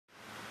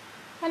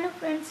Hello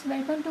friends,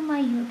 welcome to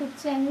my YouTube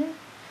channel.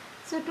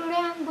 So today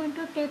I am going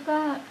to take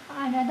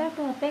another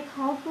topic,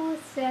 how to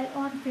sell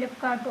on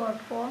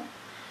flipkart.com.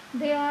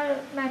 There are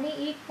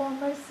many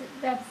e-commerce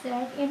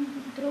websites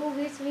through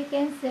which we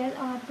can sell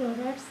our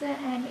products,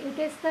 and it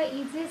is the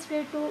easiest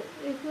way to,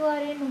 if you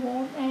are in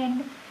home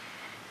and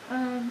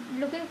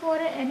looking for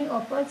any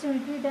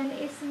opportunity, then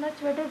it's much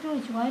better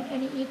to join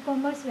any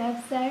e-commerce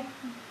website.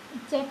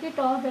 Check it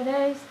out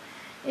whether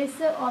it's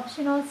the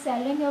option of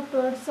selling your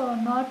products or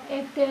not.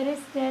 If there is,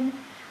 then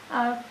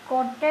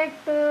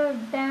contact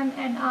them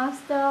and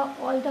ask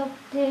all the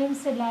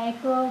things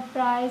like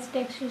price,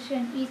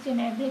 taxation, each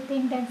and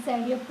everything, then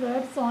sell your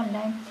products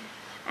online.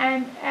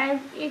 And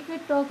if we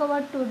talk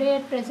about today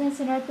at present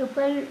scenario,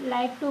 people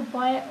like to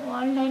buy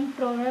online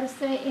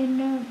products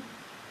in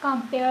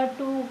compared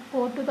to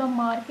go to the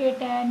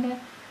market and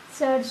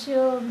search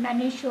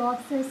many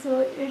shops.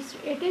 So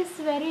it is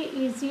very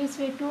easiest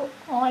way to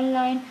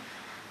online.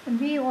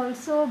 We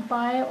also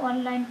buy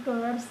online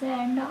products,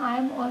 and I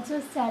am also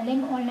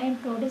selling online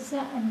products,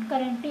 and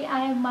currently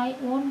I have my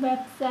own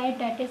website,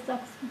 that is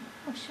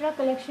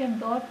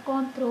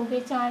aksharacollection.com, through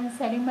which I am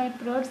selling my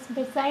products.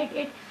 Beside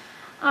it,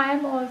 I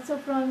am also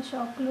from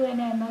Shopclue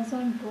and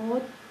Amazon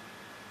both.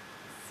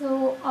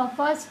 So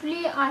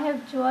firstly I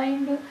have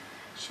joined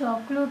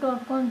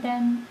shopclue.com,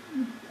 then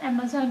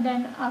Amazon,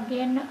 then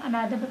again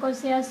another,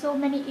 because there are so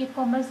many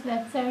e-commerce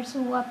websites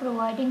who are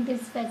providing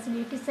these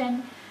facilities,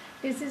 and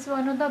this is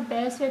one of the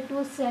best way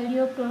to sell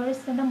your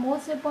products. And the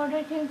most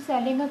important thing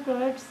selling a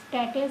product,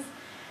 that is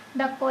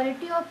the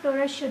quality of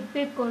product should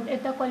be good.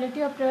 If the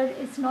quality of product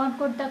is not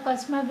good, the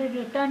customer will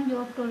return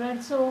your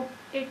product. So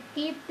it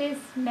keep these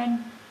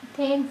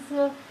things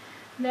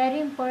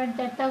very important,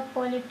 that the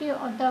quality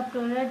of the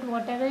product,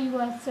 whatever you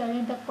are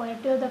selling, the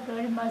quality of the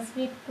product must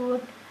be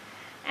good.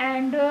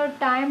 And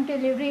time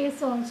delivery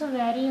is also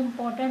very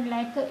important,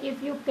 like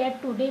if you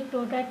get today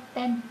product,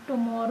 then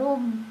tomorrow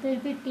will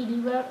be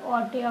delivered,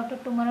 or day after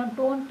tomorrow.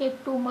 Don't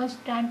take too much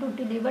time to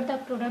deliver the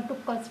product to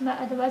customer,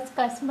 otherwise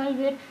customer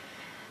will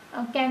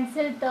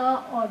cancel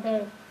the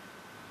order.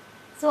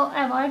 So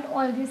avoid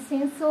all these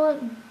things. So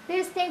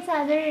these things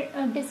I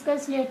will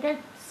discuss later.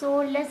 So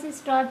let's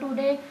start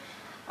today.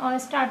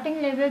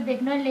 Starting level,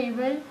 beginner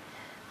level,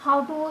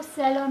 how to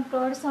sell on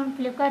products on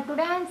Flipkart.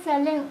 Today I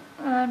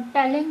am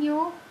telling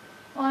you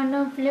on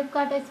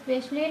Flipkart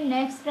especially.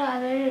 Next I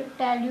will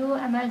tell you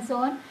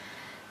Amazon.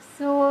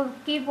 So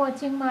keep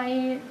watching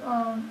my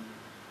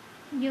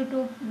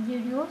YouTube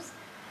videos.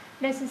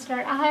 Let's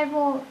start. I have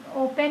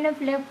opened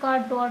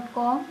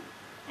flipkart.com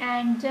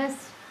and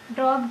just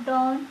drop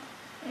down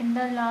in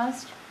the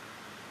last.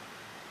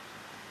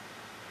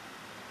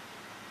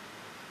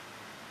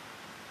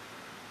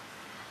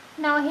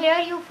 Now here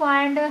you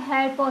find a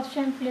help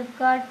option,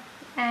 Flipkart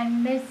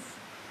and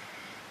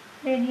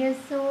miscellaneous.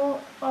 So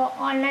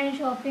online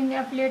shopping,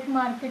 affiliate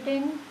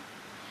marketing.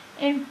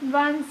 And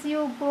once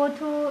you go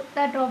through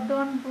the drop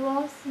down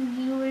box,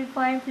 you will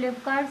find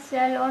Flipkart,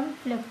 sell on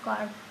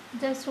Flipkart.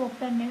 Just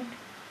open it.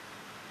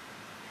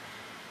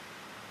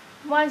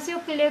 Once you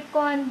click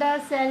on the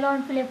sell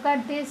on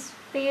Flipkart, this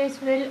page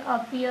will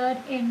appear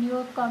in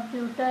your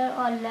computer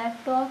or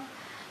laptop.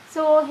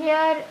 So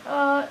here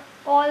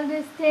all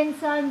these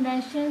things are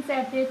mentioned,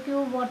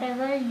 FAQ,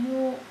 whatever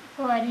you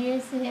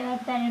queries here,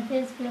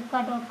 benefits,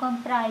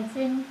 flipkart.com,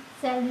 pricing,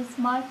 sell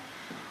smart,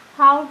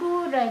 how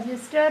to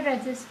register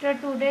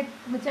today.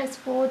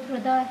 Just go through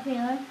the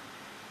here.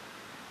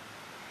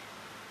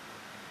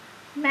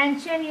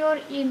 Mention your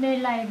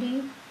email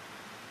ID,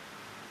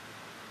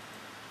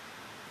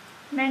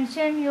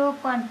 mention your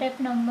contact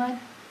number,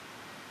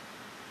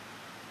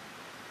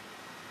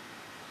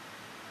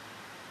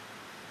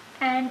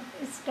 and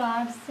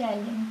start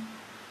selling.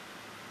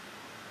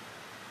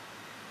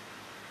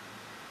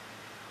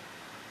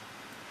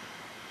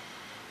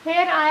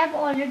 Here I have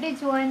already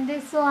joined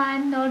this, so I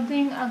am not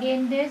doing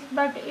again this.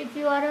 But if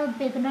you are a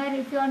beginner,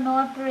 if you are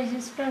not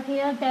registered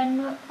here,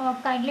 then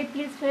kindly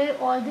please fill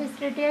all these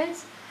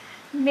details,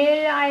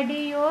 mail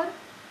ID your,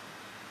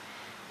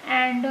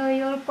 and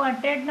your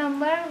contact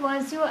number.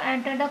 Once you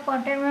enter the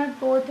contact number,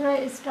 go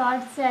through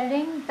start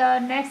selling. The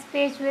next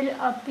page will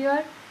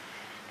appear,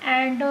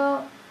 and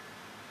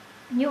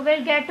you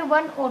will get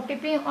one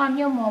OTP on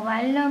your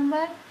mobile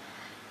number.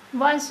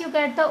 Once you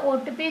get the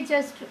OTP,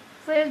 just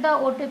fill the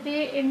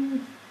OTP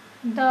in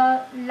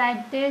the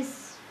like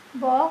this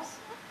box.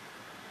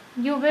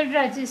 You will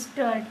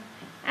register,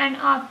 and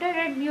after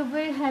it you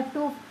will have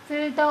to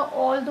fill the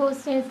all those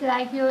things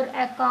like your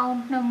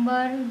account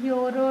number,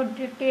 your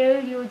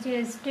detail, your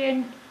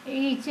GST,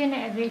 each and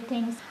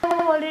everything. So I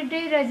have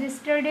already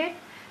registered it,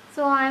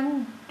 so I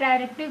am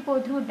directly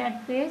go through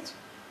that page.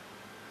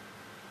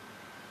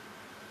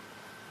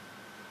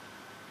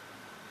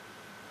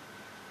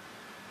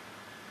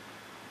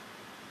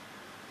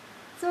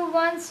 So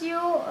once you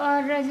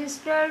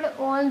registered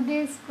all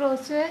this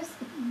process,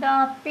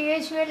 the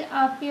page will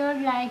appear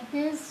like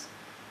this: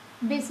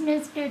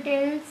 business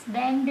details,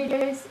 bank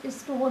details,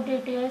 store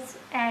details,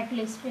 ad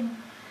listing.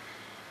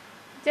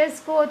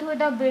 Just go through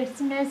the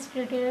business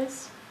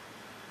details.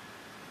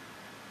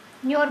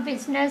 your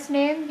business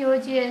name, your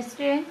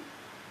GST.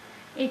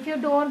 If you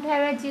don't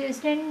have a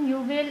GST,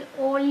 you will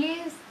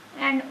only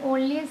and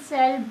only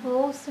sell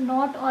books,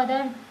 not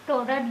other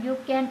product you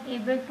can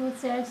able to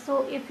sell.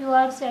 So if you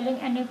are selling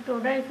any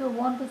product, if you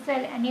want to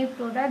sell any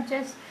product,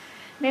 just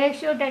make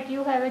sure that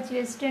you have a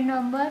GST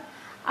number.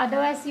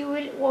 Otherwise you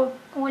will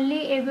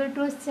only able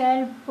to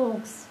sell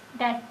books.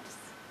 That's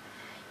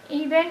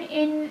even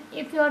in,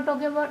 if you are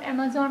talking about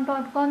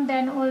amazon.com,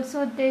 then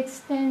also these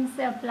things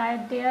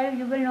apply there.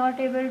 You will not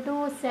able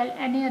to sell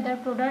any other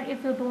product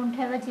if you don't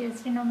have a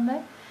GST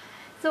number.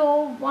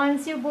 So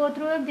once you go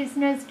through a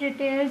business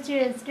details,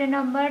 GST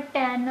number,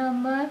 TAN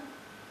number,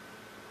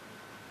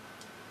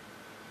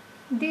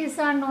 these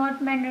are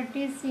not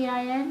mandatory.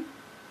 CIN,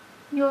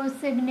 your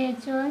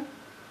signature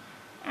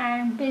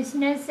and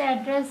business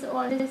address,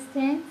 all these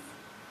things.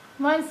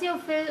 Once you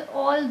fill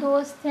all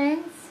those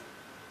things,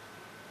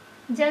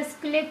 just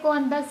click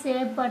on the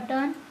save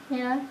button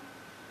here.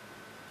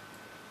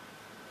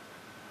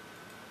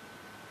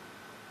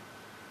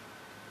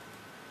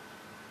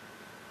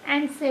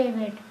 And save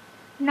it.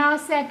 Now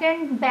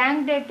second,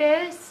 bank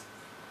details,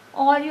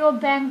 or your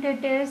bank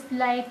details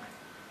like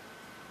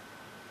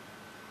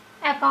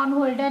account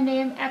holder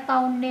name,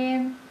 account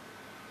name,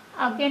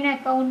 again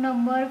account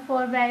number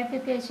for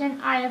verification,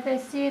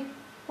 IFSC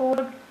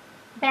code,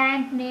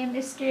 bank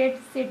name, state,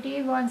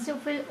 city. Once you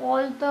fill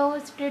all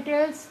those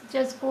details,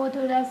 just go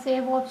to the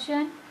save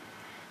option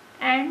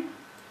and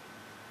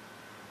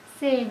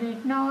save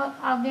it. Now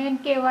again,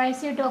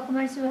 KYC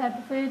documents you have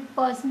to fill: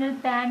 personal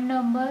PAN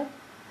number,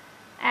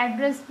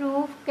 address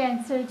proof,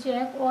 cancel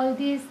check. All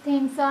these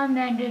things are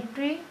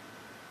mandatory.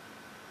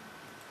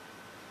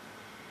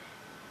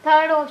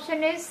 Third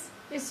option is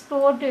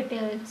store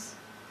details.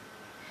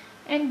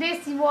 In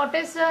this, what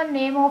is the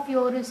name of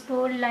your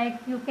store? Like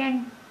you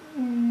can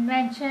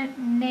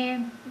mention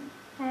name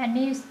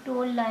any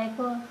store like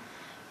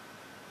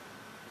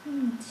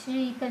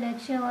Shri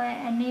collection or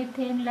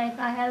anything. Like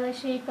I have a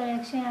Shri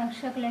collection,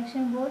 Aksha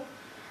collection both.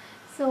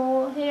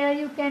 So here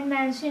you can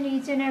mention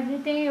each and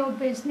everything. Your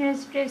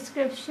business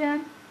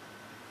description.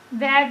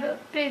 Web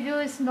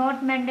preview is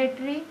not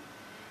mandatory.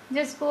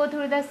 Just go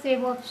through the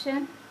save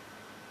option.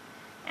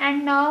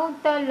 And now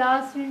the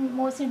last and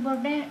most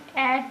important,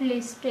 add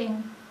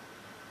listing.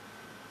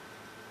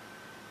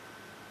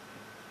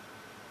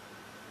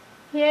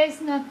 Here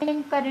is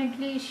nothing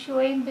currently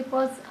showing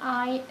because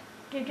I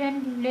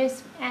didn't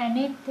list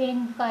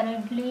anything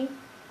currently.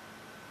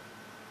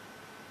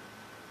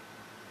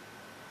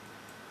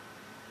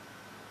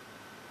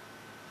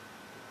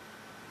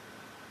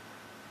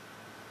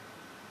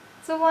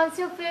 So once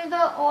you fill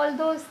all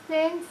those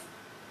things,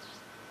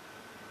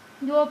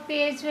 your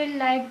page will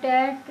like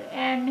that.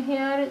 And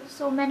here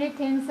so many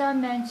things are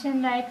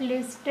mentioned like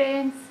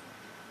listings,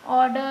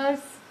 orders,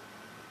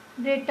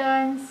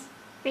 returns,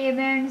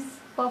 payments,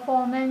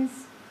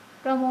 performance,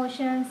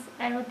 promotions,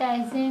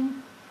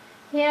 advertising.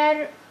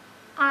 Here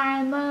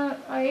I am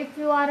if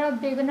you are a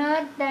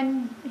beginner,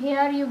 then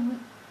here you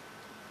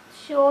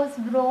shows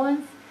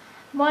bronze.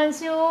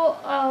 Once you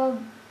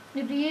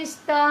reach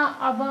the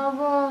above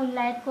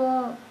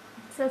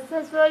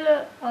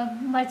successful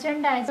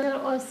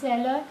merchandiser or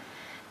seller,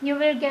 you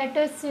will get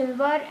a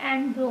silver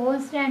and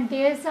bronze. And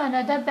there is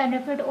another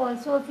benefit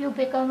also if you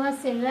become a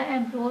silver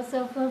and bronze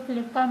of a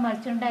Flipkart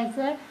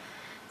merchandiser.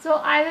 So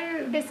I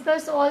will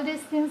discuss all these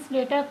things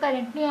later.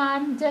 Currently I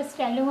am just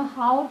telling you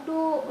how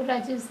to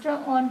register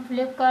on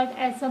Flipkart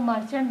as a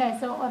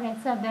merchandiser or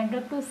as a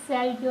vendor to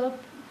sell your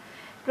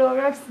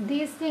products.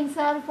 These things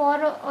are for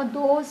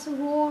those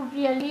who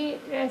really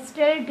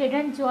still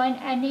didn't join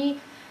any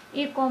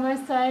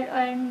e-commerce site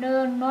and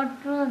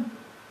not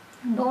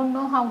don't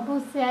know how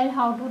to sell,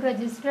 how to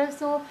register.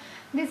 So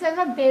these are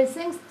the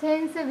basic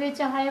things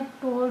which I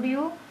have told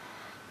you.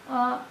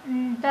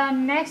 The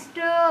next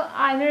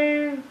I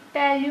will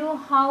tell you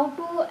how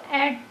to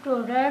add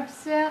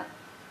products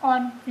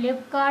on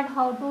Flipkart,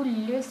 how to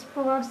list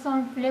products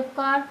on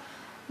Flipkart,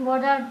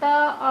 what are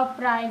the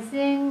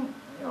pricing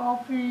of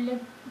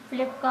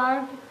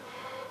Flipkart,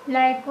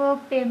 like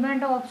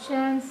payment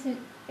options.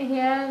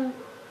 Here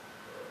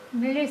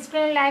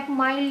listing, like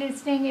my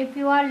listing, if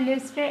you are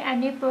listed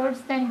any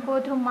products, then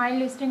go through my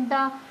listing,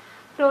 the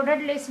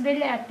product list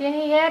will appear.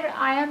 Here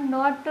I am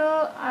not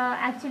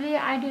actually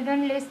I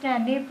didn't list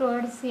any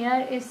products.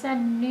 Here is a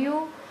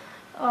new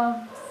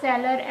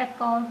seller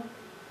account.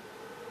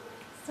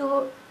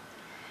 So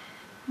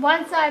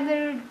once I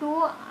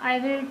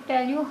will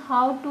tell you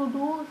how to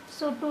do.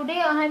 So today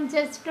I am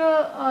just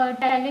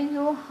telling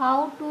you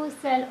how to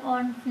sell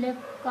on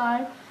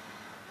Flipkart,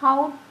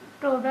 how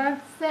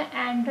products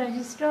and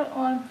register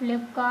on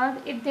Flipkart.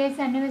 If there is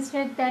any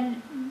mistake,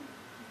 then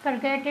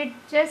forget it.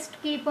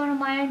 Just keep in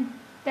mind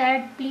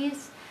that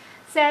please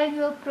sell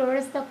your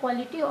products. The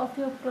quality of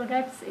your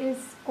products is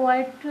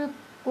quite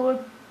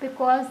good,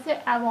 because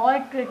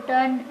avoid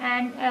return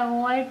and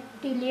avoid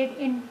delayed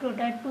in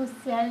product to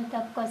sell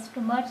the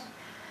customers.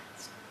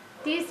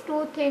 These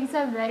two things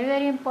are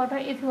very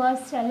important if you are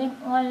selling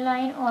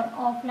online or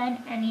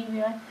offline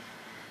anywhere.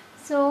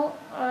 So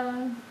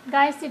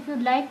guys, if you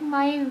like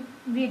my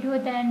video,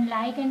 then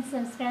like and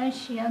subscribe and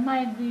share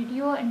my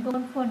video, and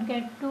don't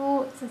forget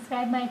to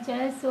subscribe my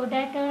channel, so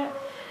that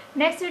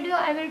next video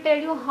I will tell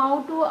you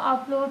how to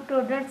upload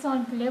products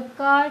on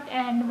Flipkart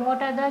and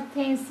what are the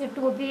things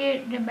to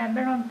be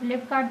remembered on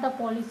Flipkart, the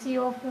policy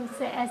of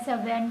as a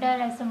vendor,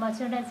 as a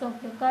merchant, as of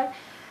Flipkart.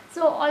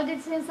 So all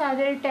these things I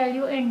will tell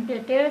you in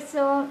detail.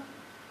 So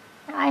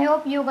I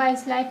hope you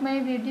guys like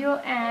my video,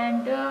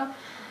 and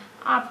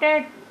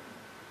after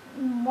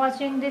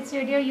watching this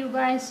video, you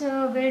guys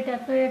will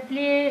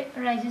definitely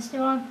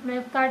register on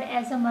Flipkart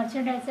as a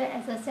merchant,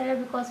 as a seller,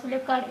 because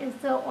Flipkart is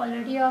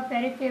already a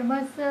very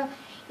famous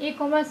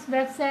e-commerce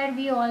website.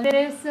 We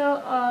always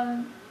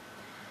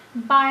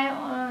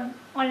buy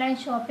online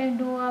shopping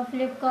to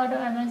Flipkart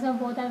or Amazon.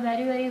 Both are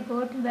very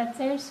good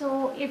websites.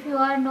 So if you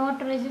are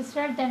not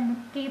registered,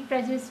 then keep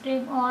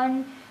registering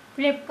on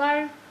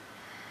Flipkart,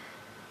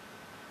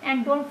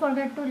 and don't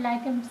forget to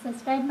like and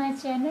subscribe my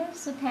channel.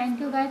 So thank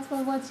you guys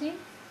for watching.